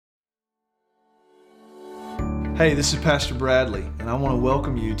Hey, this is Pastor Bradley, and I want to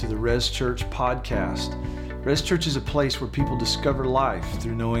welcome you to the Res Church podcast. Res Church is a place where people discover life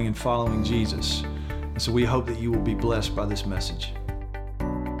through knowing and following Jesus. And so we hope that you will be blessed by this message.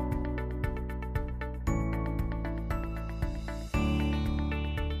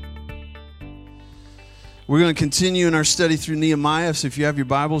 We're going to continue in our study through Nehemiah. So if you have your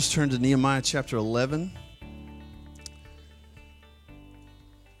Bibles, turn to Nehemiah chapter 11.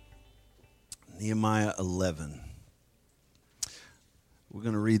 Nehemiah 11. We're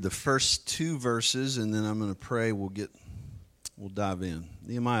going to read the first two verses, and then I'm going to pray. We'll dive in.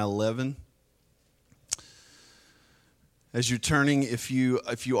 Nehemiah 11. As you're turning, if you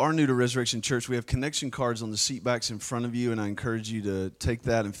are new to Resurrection Church, we have connection cards on the seat backs in front of you, and I encourage you to take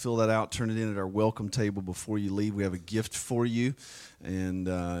that and fill that out, turn it in at our welcome table before you leave. We have a gift for you, and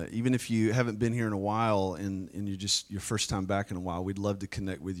even if you haven't been here in a while and you're just your first time back in a while, we'd love to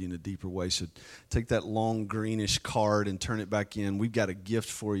connect with you in a deeper way. So take that long greenish card and turn it back in. We've got a gift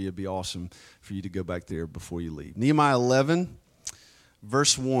for you. It'd be awesome for you to go back there before you leave. Nehemiah 11,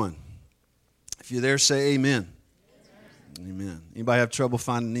 verse 1. If you're there, say amen. Amen. Anybody have trouble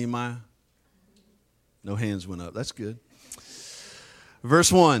finding Nehemiah? No hands went up. That's good.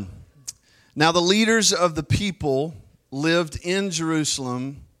 Verse 1. Now the leaders of the people lived in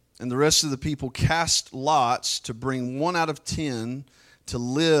Jerusalem, and the rest of the people cast lots to bring 1 out of 10 to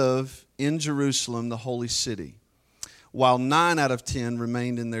live in Jerusalem, the holy city, while 9 out of 10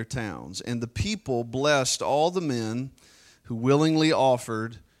 remained in their towns. And the people blessed all the men who willingly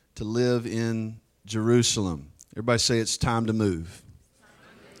offered to live in Jerusalem. Everybody say it's time to move.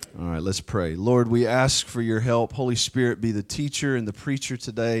 All right, let's pray. Lord, we ask for your help. Holy Spirit, be the teacher and the preacher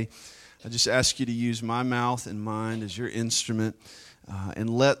today. I just ask you to use my mouth and mind as your instrument, and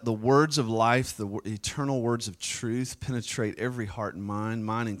let the words of life, the eternal words of truth, penetrate every heart and mind,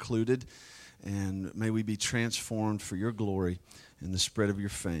 mine included, and may we be transformed for your glory and the spread of your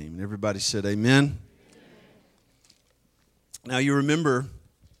fame. And everybody said amen. Now you remember,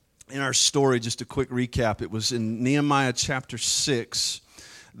 in our story, just a quick recap, it was in Nehemiah chapter 6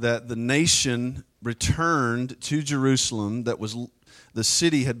 that the nation returned to Jerusalem. The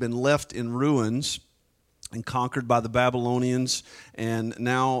city had been left in ruins and conquered by the Babylonians. And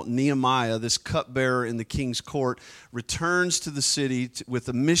now Nehemiah, this cupbearer in the king's court, returns to the city with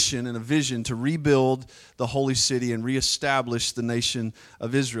a mission and a vision to rebuild the holy city and reestablish the nation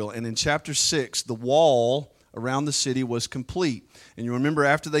of Israel. And in chapter 6, the wall around the city was complete. And you remember,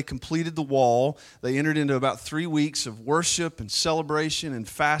 after they completed the wall, they entered into about 3 weeks of worship and celebration and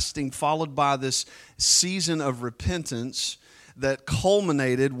fasting, followed by this season of repentance that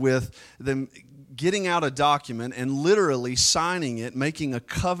culminated with them getting out a document and literally signing it, making a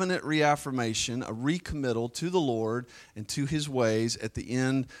covenant reaffirmation, a recommittal to the Lord and to his ways at the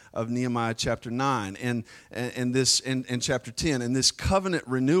end of Nehemiah chapter 9 and chapter 10. And this covenant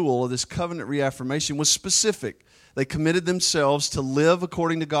renewal, or this covenant reaffirmation, was specific. They committed themselves to live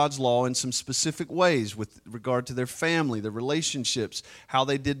according to God's law in some specific ways with regard to their family, their relationships, how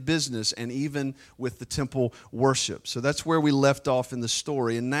they did business, and even with the temple worship. So that's where we left off in the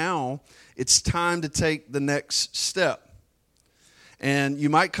story. And now it's time to take the next step. And you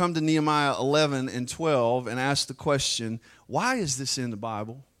might come to Nehemiah 11 and 12 and ask the question, why is this in the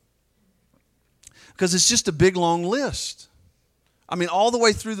Bible? Because it's just a big, long list. I mean, all the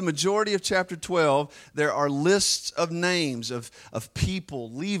way through the majority of chapter 12, there are lists of names of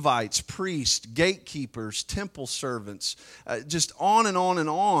people, Levites, priests, gatekeepers, temple servants, just on and on and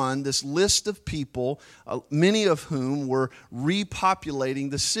on, this list of people, many of whom were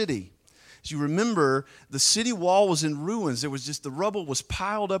repopulating the city. As you remember, the city wall was in ruins. There was just, the rubble was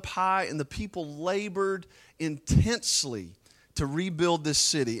piled up high, and the people labored intensely to rebuild this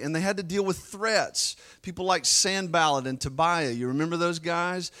city. And they had to deal with threats. People like Sanballat and Tobiah, you remember those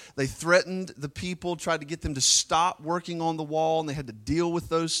guys? They threatened the people, tried to get them to stop working on the wall, and they had to deal with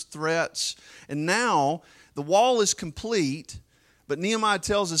those threats. And now the wall is complete, but Nehemiah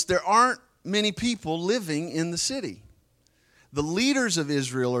tells us there aren't many people living in the city. The leaders of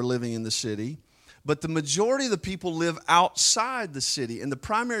Israel are living in the city, but the majority of the people live outside the city. And the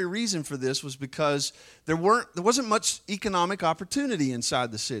primary reason for this was because there wasn't much economic opportunity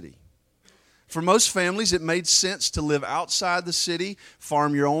inside the city. For most families, it made sense to live outside the city,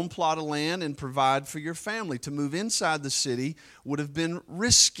 farm your own plot of land, and provide for your family. To move inside the city would have been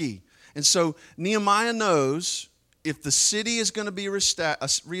risky. And so Nehemiah knows if the city is going to be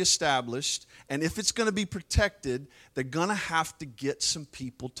reestablished and if it's going to be protected, they're going to have to get some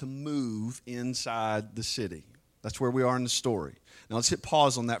people to move inside the city. That's where we are in the story. Now let's hit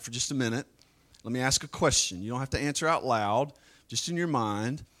pause on that for just a minute. Let me ask a question. You don't have to answer out loud, just in your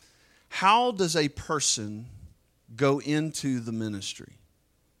mind. How does a person go into the ministry?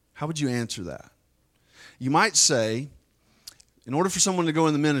 How would you answer that? You might say, in order for someone to go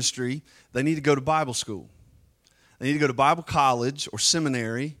in the ministry, they need to go to Bible school. They need to go to Bible college or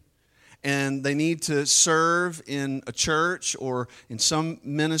seminary, and they need to serve in a church or in some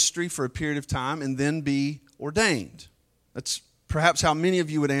ministry for a period of time and then be ordained. That's perhaps how many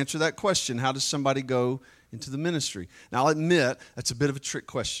of you would answer that question. How does somebody go into the ministry? Now, I'll admit that's a bit of a trick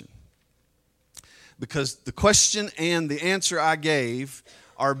question, because the question and the answer I gave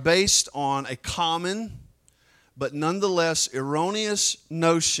are based on a common but nonetheless erroneous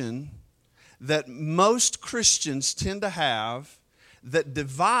notion that most Christians tend to have that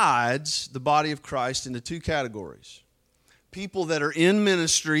divides the body of Christ into two categories. People that are in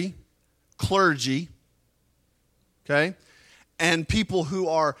ministry, clergy, okay, and people who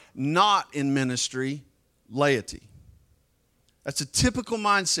are not in ministry, laity. That's a typical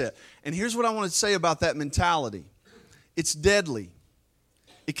mindset. And here's what I want to say about that mentality. It's deadly.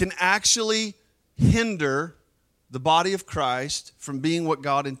 It can actually hinder the body of Christ from being what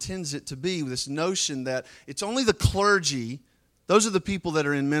God intends it to be, with this notion that it's only the clergy, those are the people that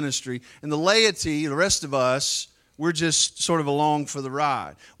are in ministry, and the laity, the rest of us, we're just sort of along for the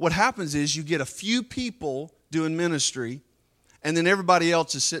ride. What happens is you get a few people doing ministry, and then everybody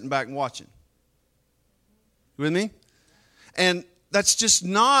else is sitting back and watching. You with me? And that's just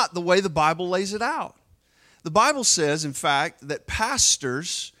not the way the Bible lays it out. The Bible says, in fact, that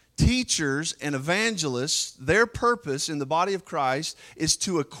pastors, teachers, and evangelists, their purpose in the body of Christ is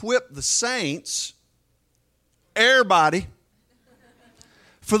to equip the saints, everybody,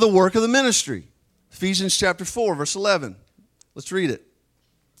 for the work of the ministry. Ephesians chapter 4, verse 11. Let's read it.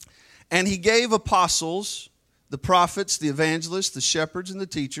 And he gave apostles, the prophets, the evangelists, the shepherds, and the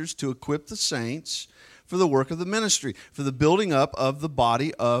teachers to equip the saints for the work of the ministry, for the building up of the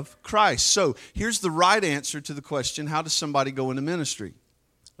body of Christ. So here's the right answer to the question, how does somebody go into ministry?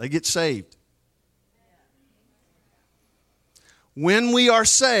 They get saved. When we are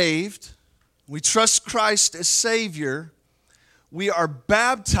saved, we trust Christ as Savior, we are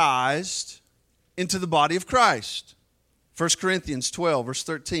baptized into the body of Christ. 1 Corinthians 12, verse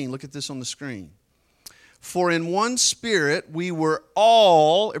 13. Look at this on the screen. For in one Spirit we were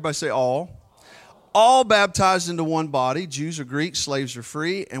all, everybody say all baptized into one body, Jews or Greeks, slaves or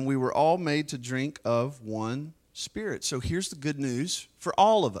free, and we were all made to drink of one Spirit. So here's the good news for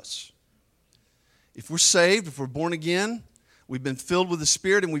all of us. If we're saved, if we're born again, we've been filled with the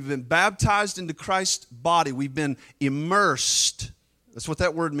Spirit and we've been baptized into Christ's body. We've been immersed, that's what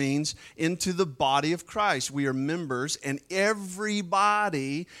that word means, into the body of Christ. We are members, and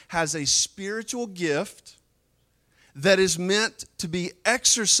everybody has a spiritual gift that is meant to be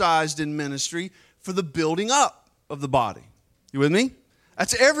exercised in ministry for the building up of the body. You with me?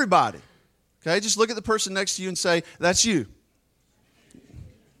 That's everybody. Okay, just look at the person next to you and say, that's you.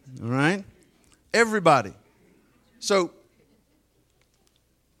 All right? Everybody. So,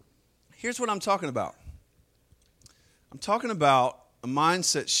 here's what I'm talking about. I'm talking about a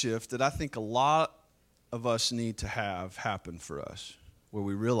mindset shift that I think a lot of us need to have happen for us, where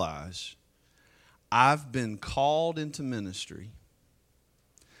we realize I've been called into ministry.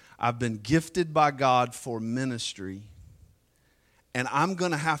 I've been gifted by God for ministry, and I'm going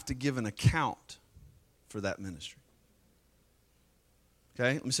to have to give an account for that ministry.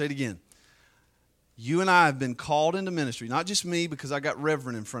 Okay, let me say it again. You and I have been called into ministry, not just me because I got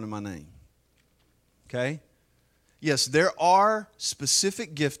Reverend in front of my name. Okay? Yes, there are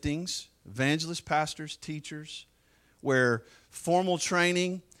specific giftings, evangelists, pastors, teachers, where formal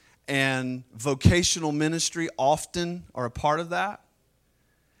training and vocational ministry often are a part of that.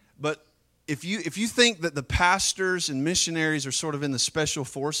 But if you think that the pastors and missionaries are sort of in the special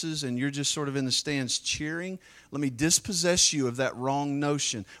forces and you're just sort of in the stands cheering, let me dispossess you of that wrong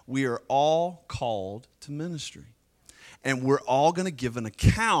notion. We are all called to ministry. And we're all going to give an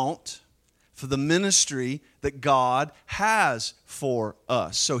account for the ministry that God has for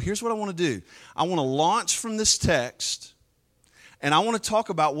us. So here's what I want to do. I want to launch from this text, and I want to talk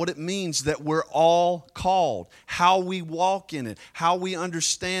about what it means that we're all called, how we walk in it, how we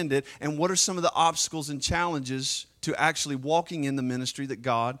understand it, and what are some of the obstacles and challenges to actually walking in the ministry that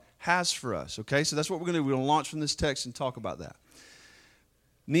God has for us. Okay, so that's what we're going to do. We're going to launch from this text and talk about that.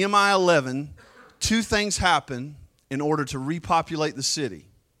 Nehemiah 11, two things happen in order to repopulate the city.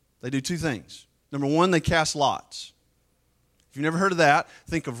 They do two things. Number one, they cast lots. If you've never heard of that,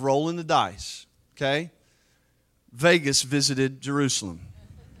 think of rolling the dice, okay? Vegas visited Jerusalem.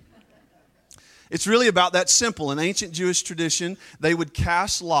 It's really about that simple. In ancient Jewish tradition, they would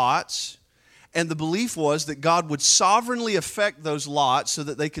cast lots, and the belief was that God would sovereignly affect those lots so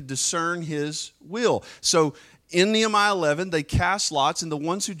that they could discern His will. So in Nehemiah 11, they cast lots, and the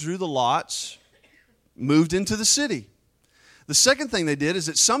ones who drew the lots moved into the city. The second thing they did is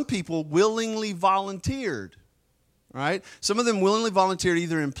that some people willingly volunteered, right? Some of them willingly volunteered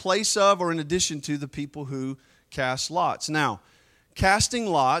either in place of or in addition to the people who cast lots. Now, casting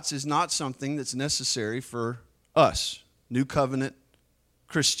lots is not something that's necessary for us, New Covenant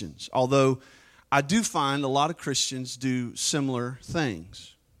Christians, although I do find a lot of Christians do similar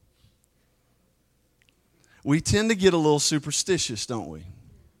things. We tend to get a little superstitious, don't we?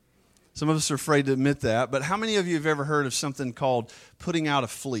 Some of us are afraid to admit that, but how many of you have ever heard of something called putting out a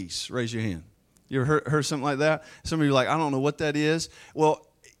fleece? Raise your hand. You ever heard something like that? Some of you are like, I don't know what that is. Well,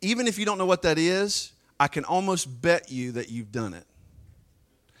 even if you don't know what that is, I can almost bet you that you've done it.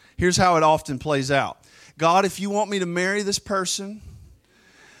 Here's how it often plays out. God, if you want me to marry this person,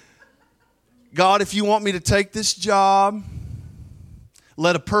 God, if you want me to take this job,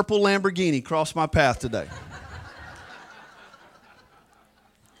 let a purple Lamborghini cross my path today.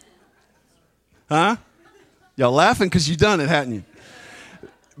 Huh? Y'all laughing because you've done it, hadn't you?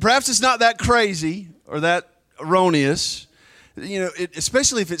 Perhaps it's not that crazy or that erroneous. You know,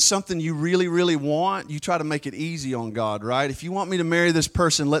 especially if it's something you really, really want, you try to make it easy on God, right? If you want me to marry this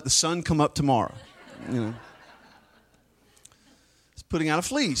person, let the sun come up tomorrow. You know. It's putting out a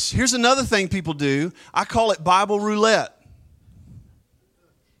fleece. Here's another thing people do. I call it Bible roulette.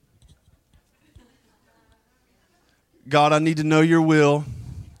 God, I need to know your will.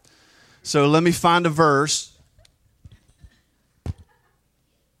 So let me find a verse.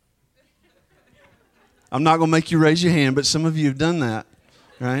 I'm not going to make you raise your hand, but some of you have done that,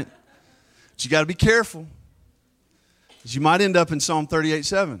 right? But you got to be careful, because you might end up in Psalm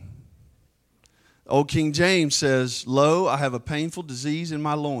 38:7. Old King James says, "Lo, I have a painful disease in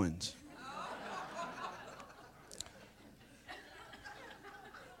my loins."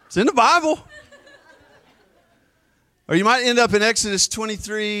 It's in the Bible. Or you might end up in Exodus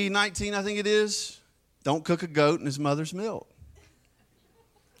 23:19, I think it is. Don't cook a goat in his mother's milk.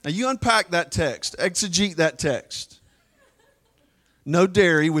 Now you unpack that text, exegete that text. No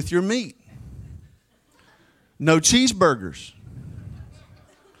dairy with your meat. No cheeseburgers.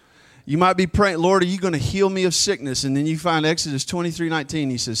 You might be praying, Lord, are you going to heal me of sickness? And then you find Exodus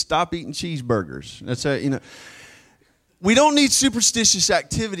 23:19, he says, stop eating cheeseburgers. That's how, you know. We don't need superstitious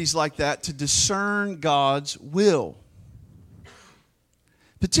activities like that to discern God's will.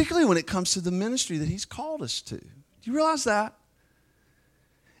 Particularly when it comes to the ministry that he's called us to. Do you realize that?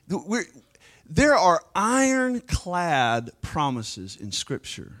 There are ironclad promises in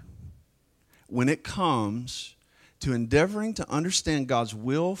Scripture when it comes to endeavoring to understand God's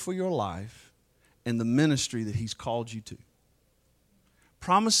will for your life and the ministry that he's called you to.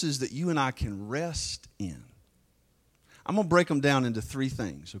 Promises that you and I can rest in. I'm going to break them down into three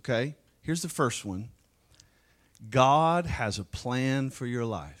things, okay? Here's the first one. God has a plan for your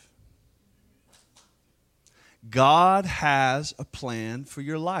life. God has a plan for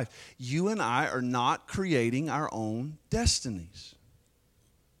your life. You and I are not creating our own destinies.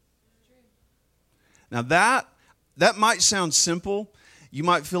 Now that might sound simple. You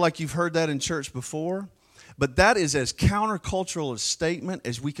might feel like you've heard that in church before. But that is as countercultural a statement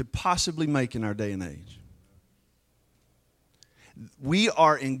as we could possibly make in our day and age. We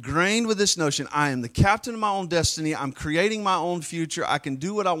are ingrained with this notion, I am the captain of my own destiny. I'm creating my own future. I can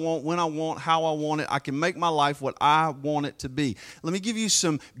do what I want, when I want, how I want it. I can make my life what I want it to be. Let me give you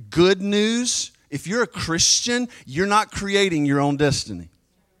some good news. If you're a Christian, you're not creating your own destiny.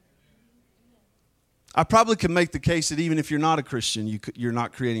 I probably could make the case that even if you're not a Christian, you're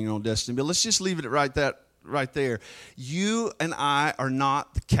not creating your own destiny. But let's just leave it right there. You and I are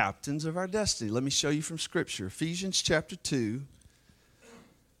not the captains of our destiny. Let me show you from Scripture. Ephesians chapter 2.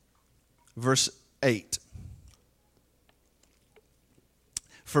 Verse 8.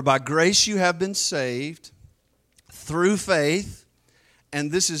 For by grace you have been saved through faith, and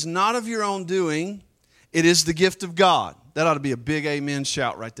this is not of your own doing, it is the gift of God. That ought to be a big amen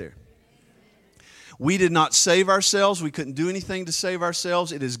shout right there. We did not save ourselves. We couldn't do anything to save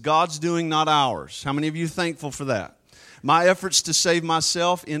ourselves. It is God's doing, not ours. How many of you are thankful for that? My efforts to save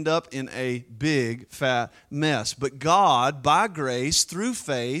myself end up in a big, fat mess. But God, by grace, through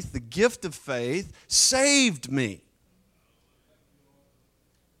faith, the gift of faith, saved me.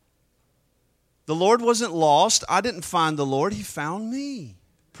 The Lord wasn't lost. I didn't find the Lord. He found me.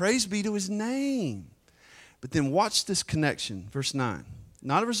 Praise be to his name. But then watch this connection. Verse 9.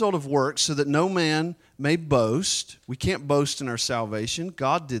 Not a result of works, so that no man may boast. We can't boast in our salvation.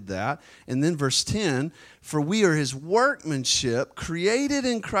 God did that. And then verse 10, for we are his workmanship, created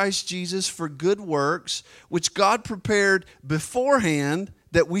in Christ Jesus for good works, which God prepared beforehand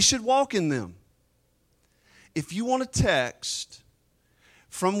that we should walk in them. If you want a text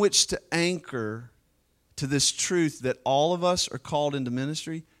from which to anchor to this truth that all of us are called into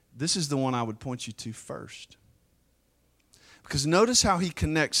ministry, this is the one I would point you to first. Because notice how he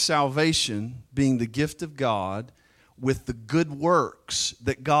connects salvation, being the gift of God, with the good works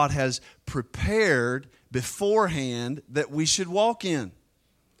that God has prepared beforehand that we should walk in.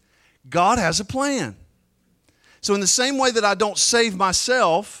 God has a plan. So in the same way that I don't save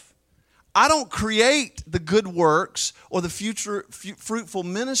myself, I don't create the good works or the future fruitful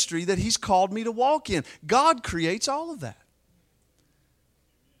ministry that he's called me to walk in. God creates all of that.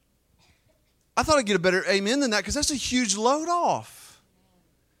 I thought I'd get a better amen than that because that's a huge load off.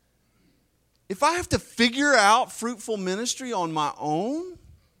 If I have to figure out fruitful ministry on my own,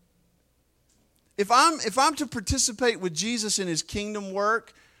 if I'm to participate with Jesus in his kingdom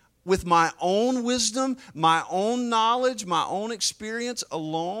work with my own wisdom, my own knowledge, my own experience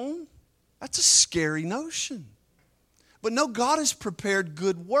alone, that's a scary notion. But no, God has prepared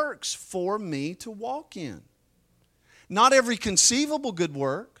good works for me to walk in. Not every conceivable good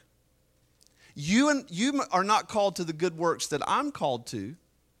work. You are not called to the good works that I'm called to,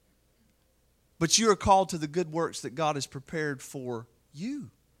 but you are called to the good works that God has prepared for you.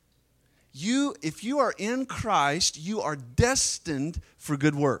 If you are in Christ, you are destined for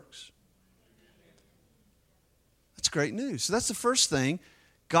good works. That's great news. So that's the first thing.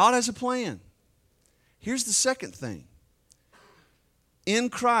 God has a plan. Here's the second thing. In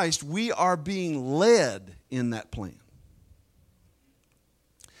Christ, we are being led in that plan.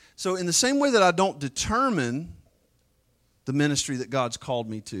 So in the same way that I don't determine the ministry that God's called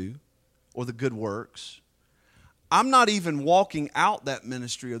me to or the good works, I'm not even walking out that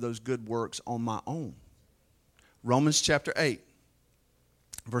ministry or those good works on my own. Romans chapter 8,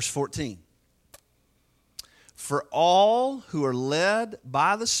 verse 14. For all who are led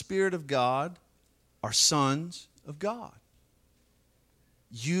by the Spirit of God are sons of God.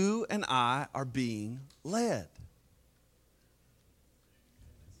 You and I are being led.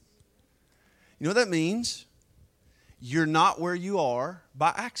 You know what that means? You're not where you are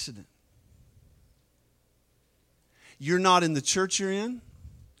by accident. You're not in the church you're in.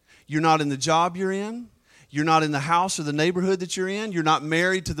 You're not in the job you're in. You're not in the house or the neighborhood that you're in. You're not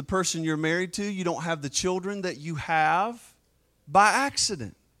married to the person you're married to. You don't have the children that you have by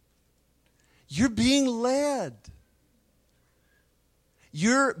accident. You're being led.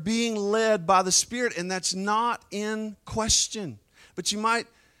 You're being led by the Spirit, and that's not in question. But you might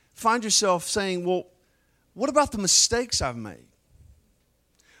find yourself saying, well, what about the mistakes I've made?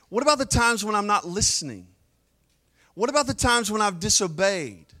 What about the times when I'm not listening? What about the times when I've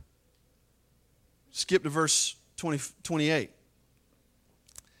disobeyed? Skip to verse 28.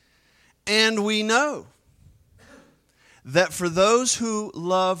 And we know that for those who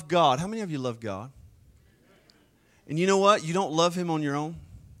love God, how many of you love God? And you know what? You don't love him on your own.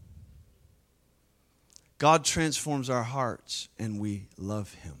 God transforms our hearts and we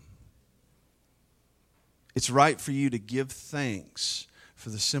love him. It's right for you to give thanks for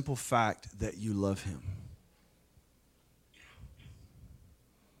the simple fact that you love him.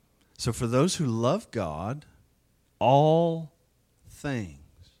 So for those who love God, all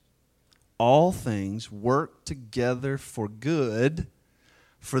things work together for good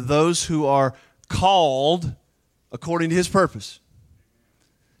for those who are called according to his purpose.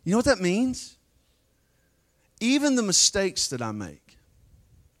 You know what that means? Even the mistakes that I make.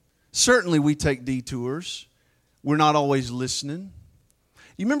 Certainly we take detours. We're not always listening.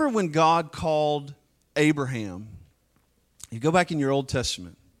 You remember when God called Abraham? You go back in your Old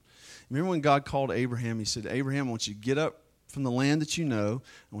Testament. Remember when God called Abraham, he said, Abraham, I want you to get up from the land that you know.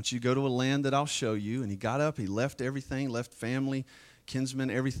 I want you to go to a land that I'll show you. And he got up, he left everything, left family,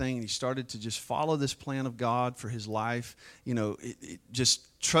 kinsmen, everything, and he started to just follow this plan of God for his life,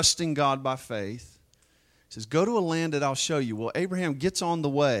 just trusting God by faith. He says, go to a land that I'll show you. Well, Abraham gets on the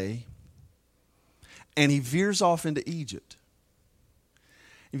way, and he veers off into Egypt.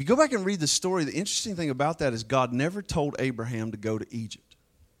 If you go back and read the story, the interesting thing about that is God never told Abraham to go to Egypt.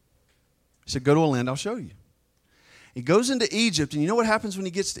 He said, go to a land I'll show you. He goes into Egypt, and you know what happens when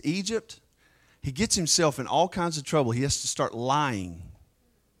he gets to Egypt? He gets himself in all kinds of trouble. He has to start lying.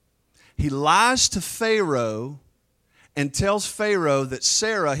 He lies to Pharaoh and tells Pharaoh that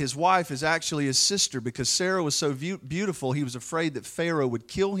Sarah, his wife, is actually his sister because Sarah was so beautiful, he was afraid that Pharaoh would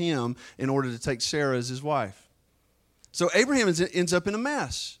kill him in order to take Sarah as his wife. So Abraham ends up in a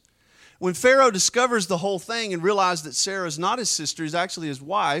mess. When Pharaoh discovers the whole thing and realizes that Sarah is not his sister, is actually his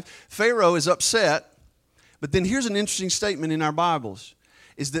wife, Pharaoh is upset. But then here's an interesting statement in our Bibles,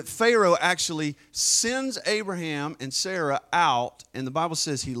 is that Pharaoh actually sends Abraham and Sarah out, and the Bible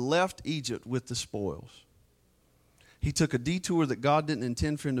says he left Egypt with the spoils. He took a detour that God didn't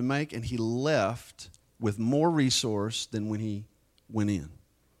intend for him to make, and he left with more resource than when he went in.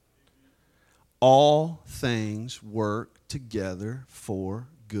 All things work together for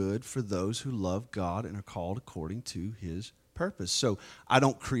good for those who love God and are called according to his purpose. So I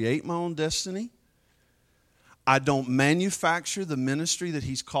don't create my own destiny. I don't manufacture the ministry that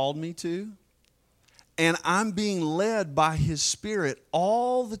he's called me to. And I'm being led by his Spirit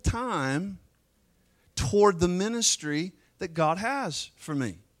all the time toward the ministry that God has for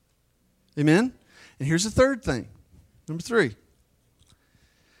me. Amen? And here's the third thing. Number 3.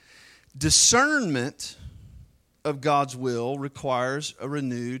 Discernment of God's will requires a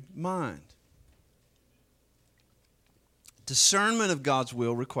renewed mind. Discernment of God's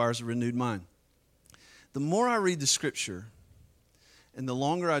will requires a renewed mind. The more I read the Scripture and the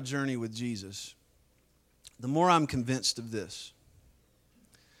longer I journey with Jesus, the more I'm convinced of this.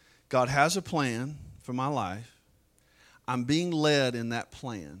 God has a plan for my life. I'm being led in that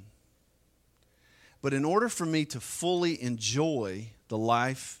plan. But in order for me to fully enjoy the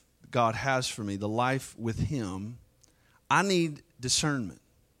life God has for me, the life with him, I need discernment.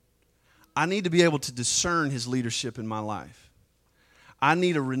 I need to be able to discern his leadership in my life. I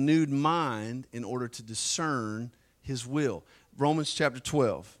need a renewed mind in order to discern his will. Romans chapter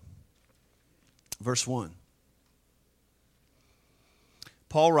 12, verse 1.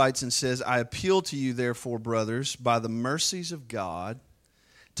 Paul writes and says, I appeal to you, therefore, brothers, by the mercies of God,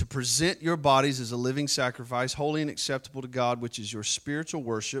 to present your bodies as a living sacrifice, holy and acceptable to God, which is your spiritual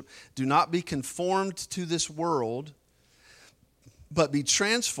worship. Do not be conformed to this world, but be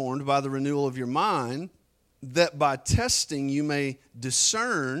transformed by the renewal of your mind, that by testing you may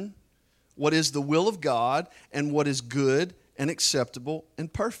discern what is the will of God and what is good and acceptable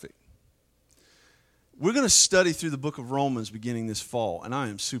and perfect. We're going to study through the book of Romans beginning this fall, and I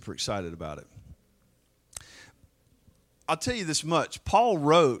am super excited about it. I'll tell you this much. Paul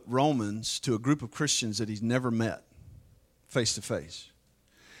wrote Romans to a group of Christians that he's never met face to face.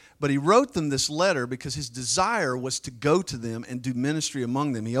 But he wrote them this letter because his desire was to go to them and do ministry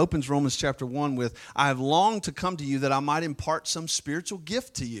among them. He opens Romans chapter 1 with, I have longed to come to you that I might impart some spiritual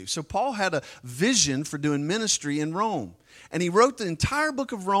gift to you. So Paul had a vision for doing ministry in Rome. And he wrote the entire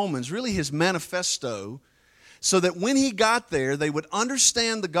book of Romans, really his manifesto, so that when he got there, they would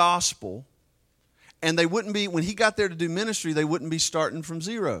understand the gospel, and they wouldn't be, when he got there to do ministry, they wouldn't be starting from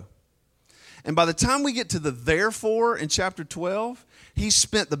zero. And by the time we get to the therefore in chapter 12, he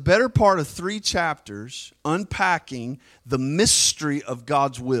spent the better part of 3 chapters unpacking the mystery of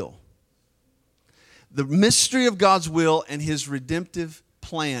God's will. The mystery of God's will and his redemptive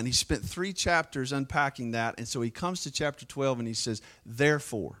plan. He spent 3 chapters unpacking that. And so he comes to chapter 12 and he says,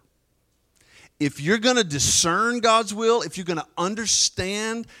 therefore, if you're going to discern God's will, if you're going to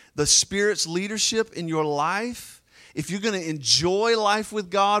understand the Spirit's leadership in your life, if you're going to enjoy life with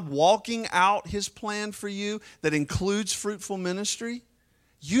God, walking out his plan for you that includes fruitful ministry,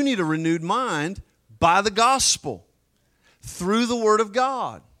 you need a renewed mind by the gospel, through the Word of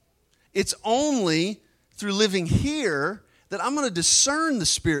God. It's only through living here that I'm going to discern the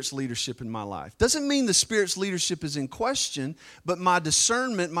Spirit's leadership in my life. Doesn't mean the Spirit's leadership is in question, but my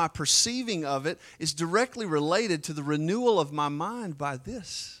discernment, my perceiving of it is directly related to the renewal of my mind by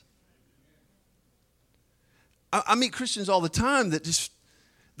this. I meet Christians all the time that just,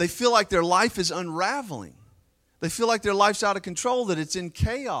 they feel like their life is unraveling. They feel like their life's out of control, that it's in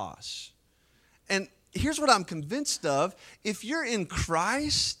chaos. And here's what I'm convinced of. If you're in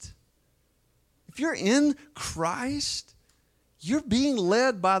Christ, you're being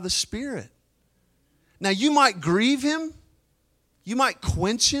led by the Spirit. Now, you might grieve him. You might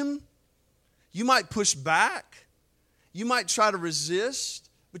quench him. You might push back. You might try to resist.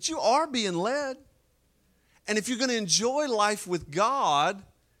 But you are being led. And if you're going to enjoy life with God,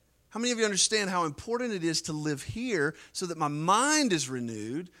 how many of you understand how important it is to live here so that my mind is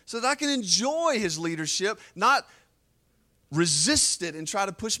renewed, so that I can enjoy his leadership, not resist it and try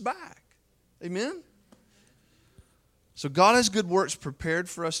to push back? Amen? So God has good works prepared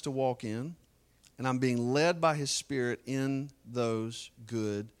for us to walk in, and I'm being led by his Spirit in those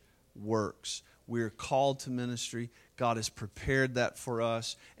good works. We're called to ministry. God has prepared that for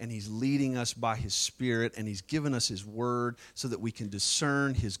us, and he's leading us by his Spirit, and he's given us his word so that we can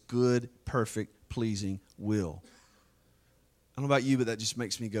discern his good, perfect, pleasing will. I don't know about you, but that just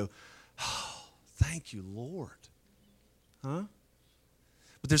makes me go, oh, thank you, Lord. Huh?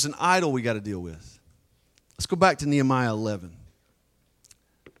 But there's an idol we got to deal with. Let's go back to Nehemiah 11.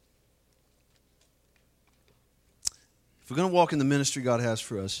 If we're going to walk in the ministry God has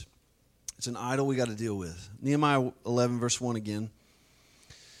for us, it's an idol we got to deal with. Nehemiah 11, verse 1 again.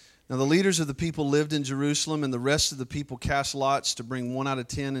 Now the leaders of the people lived in Jerusalem, and the rest of the people cast lots to bring 1 out of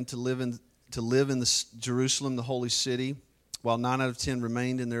 10 and to live in Jerusalem, the holy city, while 9 out of 10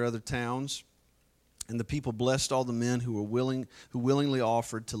 remained in their other towns. And the people blessed all the men who willingly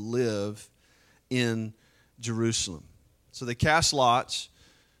offered to live in Jerusalem. So they cast lots.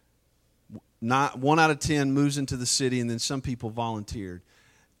 1 out of 10 moves into the city, and then some people volunteered.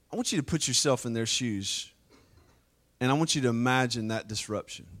 I want you to put yourself in their shoes, and I want you to imagine that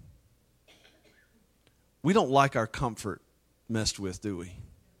disruption. We don't like our comfort messed with, do we?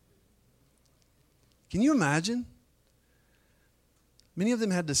 Can you imagine? Many of them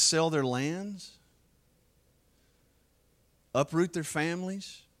had to sell their lands, uproot their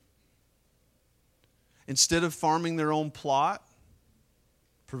families. Instead of farming their own plot,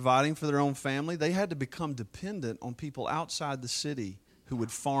 providing for their own family, they had to become dependent on people outside the city who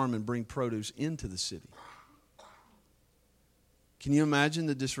would farm and bring produce into the city. Can you imagine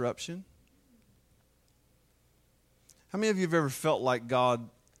the disruption? How many of you have ever felt like God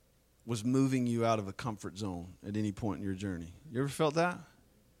was moving you out of a comfort zone at any point in your journey? You ever felt that?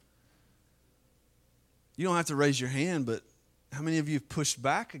 You don't have to raise your hand, but how many of you have pushed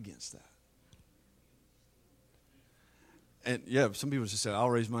back against that? And yeah, some people just said, I'll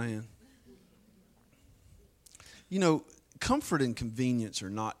raise my hand. You know, comfort and convenience are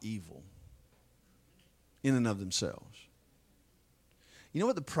not evil in and of themselves. You know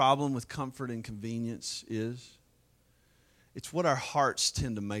what the problem with comfort and convenience is? It's what our hearts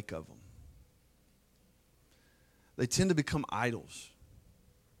tend to make of them. They tend to become idols.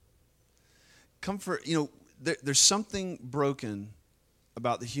 Comfort, you know, there's something broken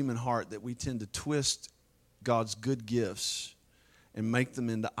about the human heart that we tend to twist God's good gifts and make them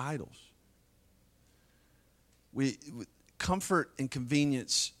into idols. Comfort and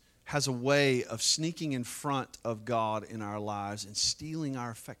convenience has a way of sneaking in front of God in our lives and stealing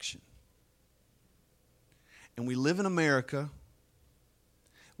our affection. And we live in America.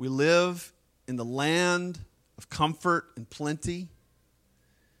 We live in the land of comfort and plenty.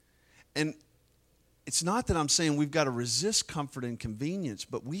 And it's not that I'm saying we've got to resist comfort and convenience,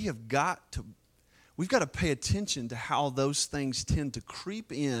 but we've got to pay attention to how those things tend to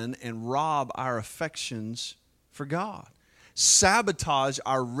creep in and rob our affections for God. Sabotage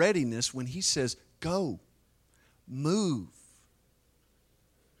our readiness when He says, go, move.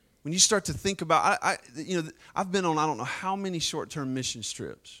 When you start to think about, I've been on I don't know how many short-term mission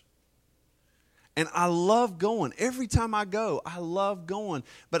trips. And I love going. Every time I go, I love going.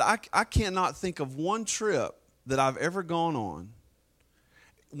 But I cannot think of one trip that I've ever gone on,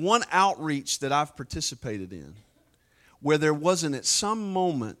 one outreach that I've participated in, where there wasn't at some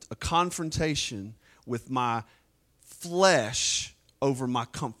moment a confrontation with my flesh over my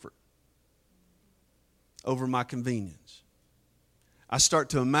comfort, over my convenience. I start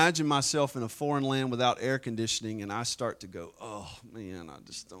to imagine myself in a foreign land without air conditioning, and I start to go, oh, man, I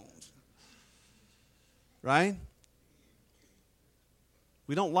just don't. Right?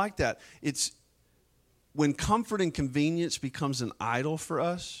 We don't like that. It's when comfort and convenience becomes an idol for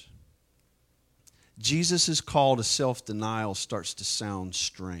us, Jesus' call to self-denial starts to sound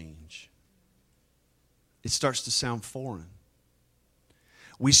strange. It starts to sound foreign.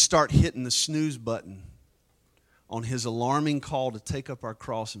 We start hitting the snooze button on His alarming call to take up our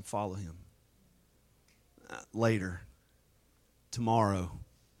cross and follow Him. Later, tomorrow,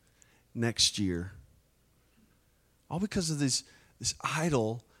 next year. All because of this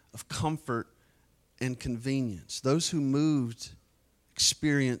idol of comfort and convenience. Those who moved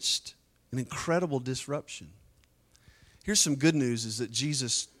experienced an incredible disruption. Here's some good news, is that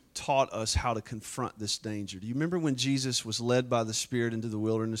Jesus taught us how to confront this danger. Do you remember when Jesus was led by the Spirit into the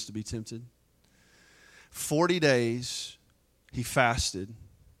wilderness to be tempted? 40 days He fasted.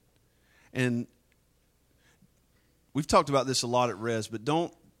 And we've talked about this a lot at Res, but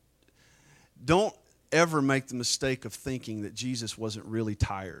don't ever make the mistake of thinking that Jesus wasn't really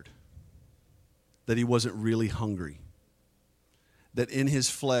tired, that He wasn't really hungry, that in His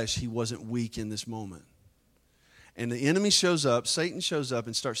flesh He wasn't weak in this moment. And the enemy shows up, Satan shows up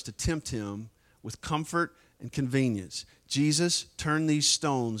and starts to tempt Him with comfort and convenience. Jesus, turn these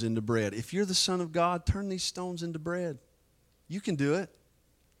stones into bread. If you're the Son of God, turn these stones into bread. You can do it.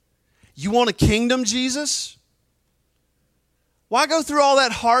 You want a kingdom, Jesus? Why go through all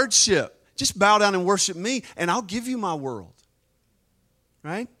that hardship? Just bow down and worship me, and I'll give you my world.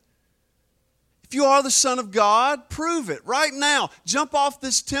 Right? If you are the Son of God, prove it right now. Jump off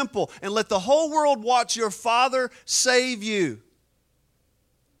this temple and let the whole world watch your Father save you.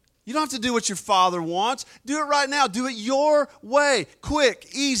 You don't have to do what your Father wants. Do it right now. Do it your way. Quick,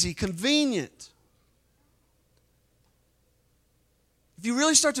 easy, convenient. If you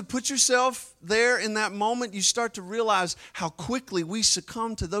really start to put yourself there in that moment, you start to realize how quickly we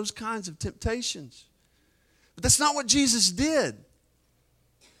succumb to those kinds of temptations. But that's not what Jesus did.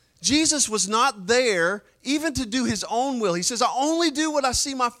 Jesus was not there even to do his own will. He says, I only do what I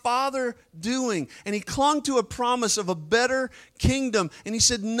see my Father doing. And he clung to a promise of a better kingdom. And he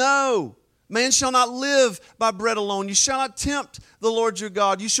said, no, man shall not live by bread alone. You shall not tempt the Lord your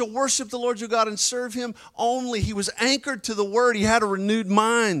God. You shall worship the Lord your God and serve him only. He was anchored to the word. He had a renewed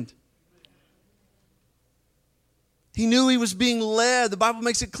mind. He knew he was being led. The Bible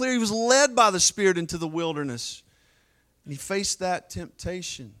makes it clear he was led by the Spirit into the wilderness. And he faced that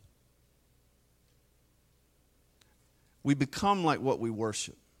temptation. We become like what we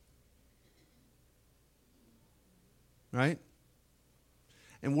worship. Right?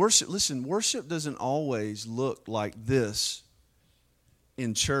 And worship, listen, worship doesn't always look like this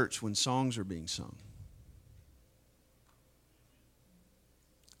in church when songs are being sung.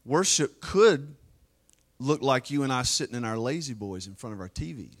 Worship could look like you and I sitting in our lazy boys in front of our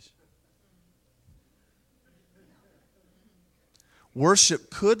TVs. Worship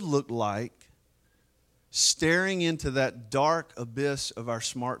could look like staring into that dark abyss of our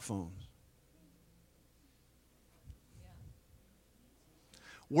smartphones.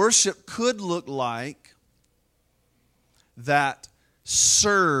 Worship could look like that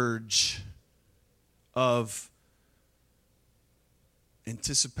surge of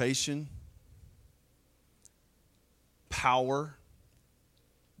anticipation, power,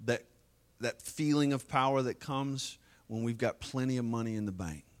 that feeling of power that comes when we've got plenty of money in the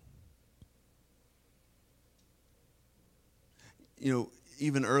bank. You know,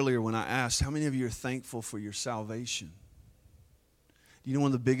 even earlier when I asked, how many of you are thankful for your salvation? Do you know one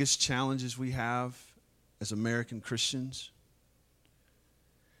of the biggest challenges we have as American Christians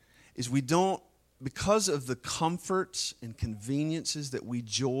is we don't, because of the comforts and conveniences that we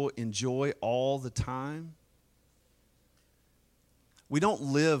enjoy all the time, we don't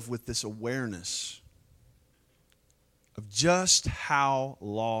live with this awareness of just how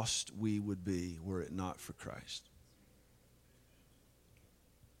lost we would be were it not for Christ.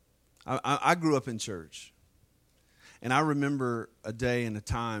 I grew up in church, and I remember a day and a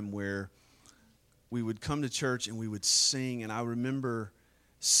time where we would come to church and we would sing, and I remember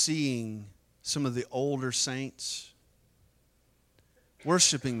seeing some of the older saints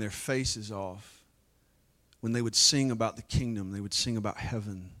worshiping their faces off when they would sing about the kingdom, they would sing about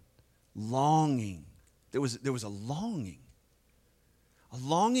heaven, longing. There was a longing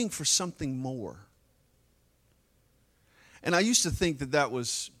for something more. And I used to think that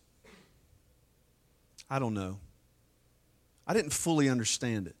was, I don't know. I didn't fully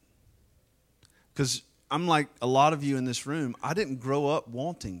understand it. Because I'm like a lot of you in this room, I didn't grow up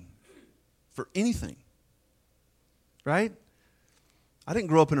wanting for anything. Right? I didn't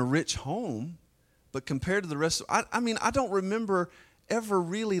grow up in a rich home, but compared to the rest of, I don't remember ever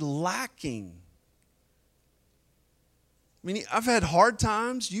really lacking. I mean, I've had hard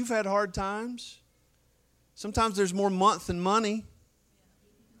times. You've had hard times. Sometimes there's more month than money.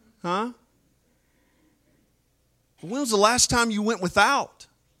 Huh? When was the last time you went without?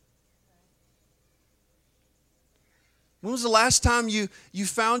 When was the last time you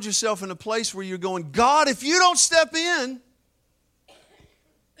found yourself in a place where you're going, God, if you don't step in,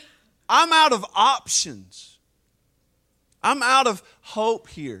 I'm out of options. I'm out of hope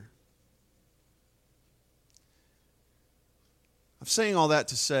here. I'm saying all that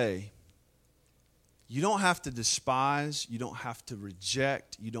to say, you don't have to despise, you don't have to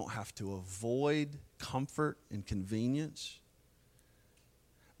reject, you don't have to avoid comfort and convenience.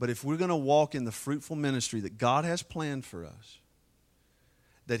 But if we're going to walk in the fruitful ministry that God has planned for us,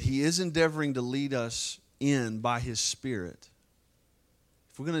 that He is endeavoring to lead us in by His Spirit,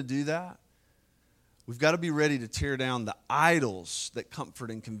 if we're going to do that, we've got to be ready to tear down the idols that comfort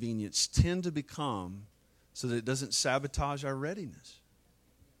and convenience tend to become so that it doesn't sabotage our readiness.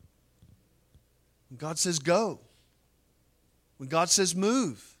 When God says go, when God says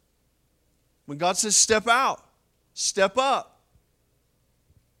move, when God says step out, step up.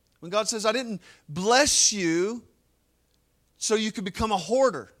 When God says, I didn't bless you so you could become a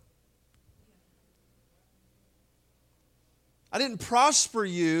hoarder. I didn't prosper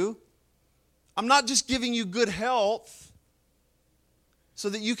you. I'm not just giving you good health so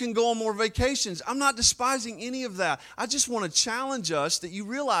that you can go on more vacations. I'm not despising any of that. I just want to challenge us that you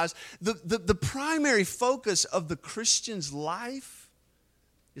realize the primary focus of the Christian's life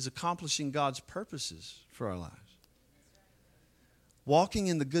is accomplishing God's purposes for our lives. Walking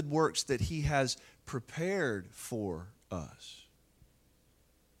in the good works that He has prepared for us.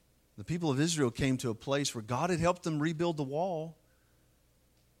 The people of Israel came to a place where God had helped them rebuild the wall.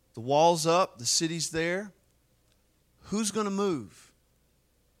 The wall's up, the city's there. Who's going to move?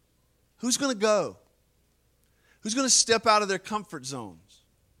 Who's going to go? Who's going to step out of their comfort zones?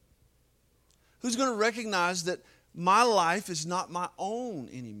 Who's going to recognize that my life is not my own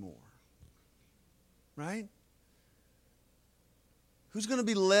anymore? Right? Who's going to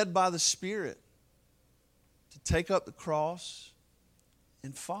be led by the Spirit to take up the cross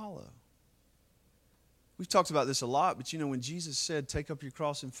and follow? We've talked about this a lot, but when Jesus said, take up your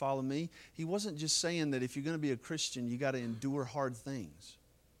cross and follow me, He wasn't just saying that if you're going to be a Christian, you got to endure hard things.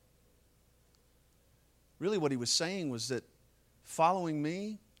 Really what He was saying was that following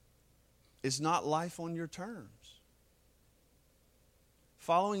me is not life on your terms.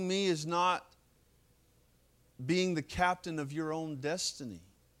 Following me is not being the captain of your own destiny.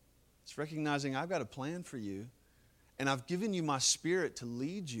 It's recognizing I've got a plan for you, and I've given you my Spirit to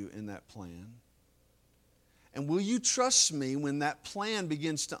lead you in that plan. And will you trust me when that plan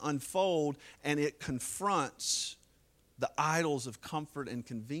begins to unfold and it confronts the idols of comfort and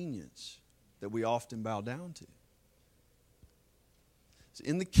convenience that we often bow down to? So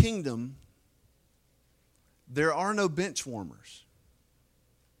in the kingdom, there are no bench warmers.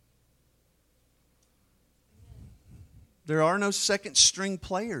 There are no second string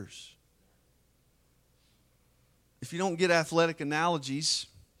players. If you don't get athletic analogies,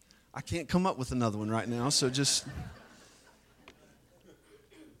 I can't come up with another one right now, so just...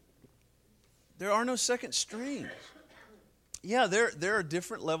 There are no second strings. Yeah, there are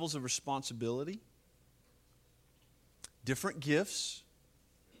different levels of responsibility, different gifts,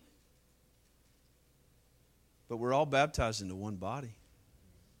 but we're all baptized into one body.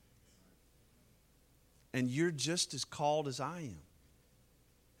 And you're just as called as I am,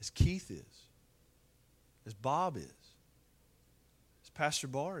 as Keith is, as Bob is, as Pastor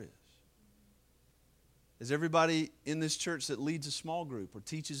Barr is, as everybody in this church that leads a small group or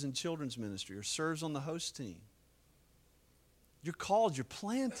teaches in children's ministry or serves on the host team. You're called, you're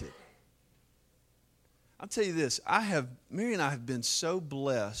planted. I'll tell you this, Mary and I have been so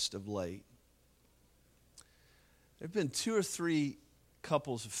blessed of late. There have been 2 or 3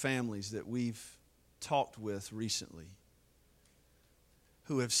 couples of families that we've talked with recently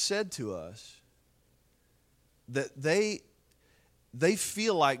who have said to us that they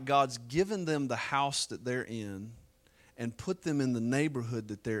feel like God's given them the house that they're in and put them in the neighborhood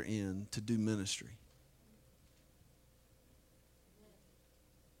that they're in to do ministry.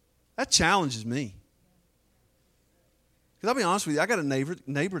 That challenges me. Because I'll be honest with you, I got a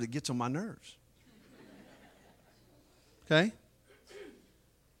neighbor that gets on my nerves. Okay?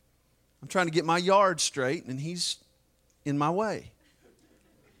 I'm trying to get my yard straight, and he's in my way.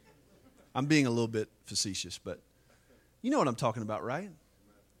 I'm being a little bit facetious, but you know what I'm talking about, right?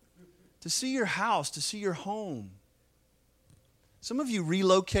 To see your house, to see your home. Some of you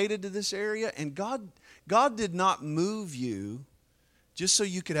relocated to this area, and God did not move you just so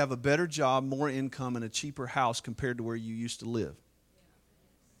you could have a better job, more income, and a cheaper house compared to where you used to live.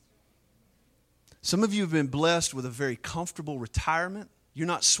 Some of you have been blessed with a very comfortable retirement. You're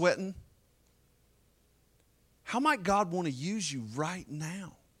not sweating. How might God want to use you right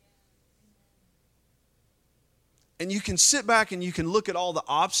now? And you can sit back and you can look at all the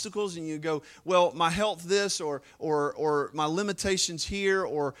obstacles and you go, well, my health this or my limitations here,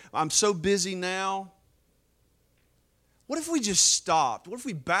 or I'm so busy now. What if we just stopped? What if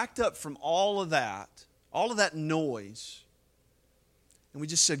we backed up from all of that noise, and we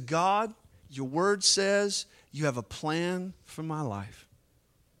just said, God, your word says you have a plan for my life.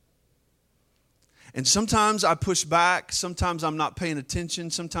 And sometimes I push back, sometimes I'm not paying attention,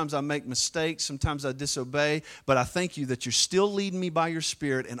 sometimes I make mistakes, sometimes I disobey, but I thank you that you're still leading me by your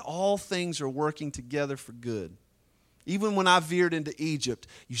Spirit, and all things are working together for good. Even when I veered into Egypt,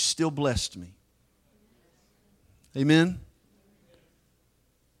 you still blessed me. Amen?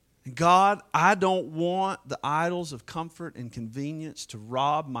 And God, I don't want the idols of comfort and convenience to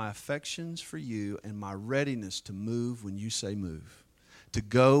rob my affections for you and my readiness to move when you say move. To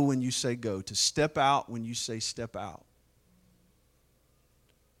go when you say go, to step out when you say step out.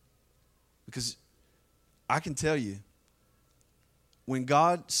 Because I can tell you, when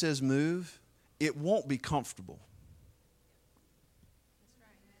God says move, it won't be comfortable.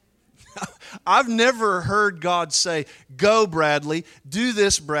 I've never heard God say, go Bradley, do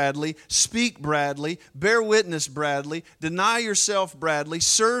this Bradley, speak Bradley, bear witness Bradley, deny yourself Bradley,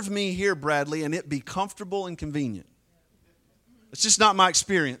 serve me here Bradley, and it be comfortable and convenient. It's just not my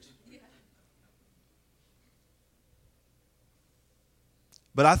experience.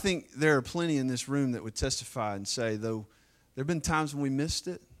 But I think there are plenty in this room that would testify and say, though there have been times when we missed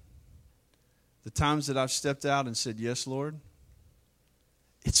it, the times that I've stepped out and said, yes, Lord,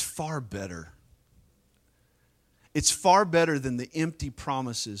 it's far better. It's far better than the empty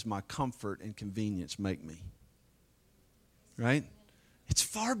promises my comfort and convenience make me. Right? It's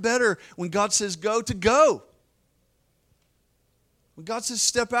far better when God says go to go. When God says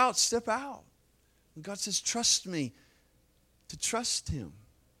step out, step out. When God says trust me, to trust Him.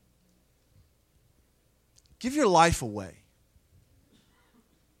 Give your life away. You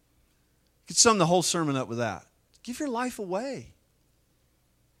could sum the whole sermon up with that. Give your life away.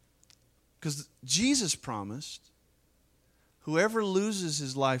 Because Jesus promised, whoever loses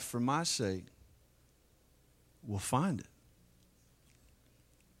his life for my sake will find it.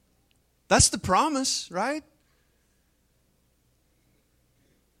 That's the promise, right?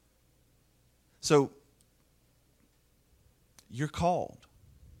 So, you're called.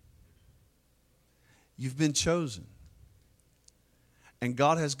 You've been chosen. And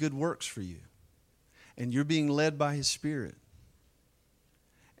God has good works for you. And you're being led by His Spirit.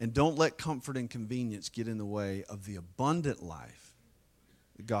 And don't let comfort and convenience get in the way of the abundant life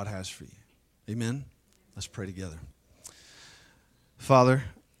that God has for you. Amen? Let's pray together. Father,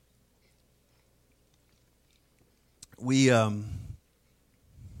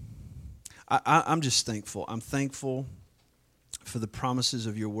 I'm just thankful. I'm thankful for the promises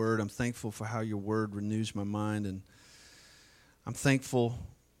of your word. I'm thankful for how your word renews my mind. And I'm thankful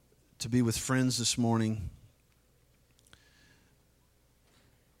to be with friends this morning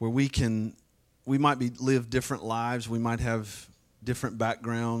where we might live different lives. We might have different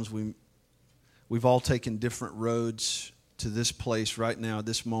backgrounds. We've all taken different roads to this place right now,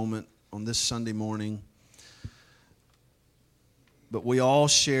 this moment, on this Sunday morning. But we all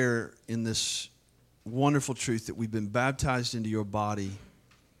share in this wonderful truth that we've been baptized into your body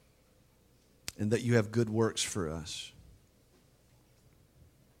and that you have good works for us.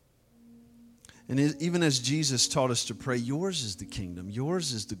 And even as Jesus taught us to pray, yours is the kingdom,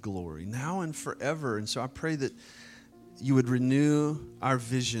 yours is the glory, now and forever. And so I pray that you would renew our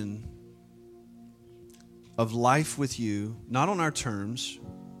vision of life with you, not on our terms,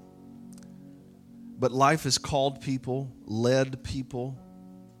 but life as called people, led people,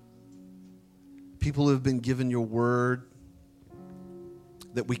 people who have been given your word,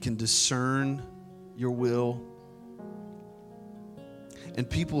 that we can discern your will, and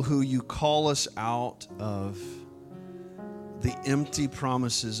people who you call us out of the empty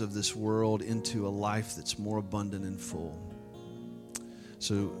promises of this world into a life that's more abundant and full.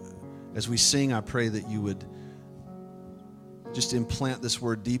 So as we sing, I pray that you would just implant this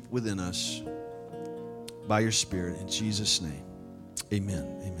word deep within us by your Spirit. In Jesus' name,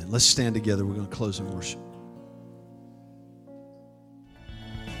 amen. Amen. Let's stand together. We're going to close in worship.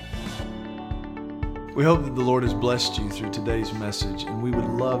 We hope that the Lord has blessed you through today's message, and we would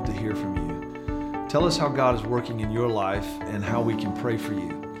love to hear from you. Tell us how God is working in your life and how we can pray for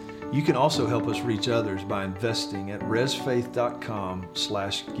you. You can also help us reach others by investing at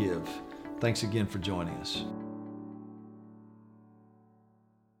resfaith.com/give. Thanks again for joining us.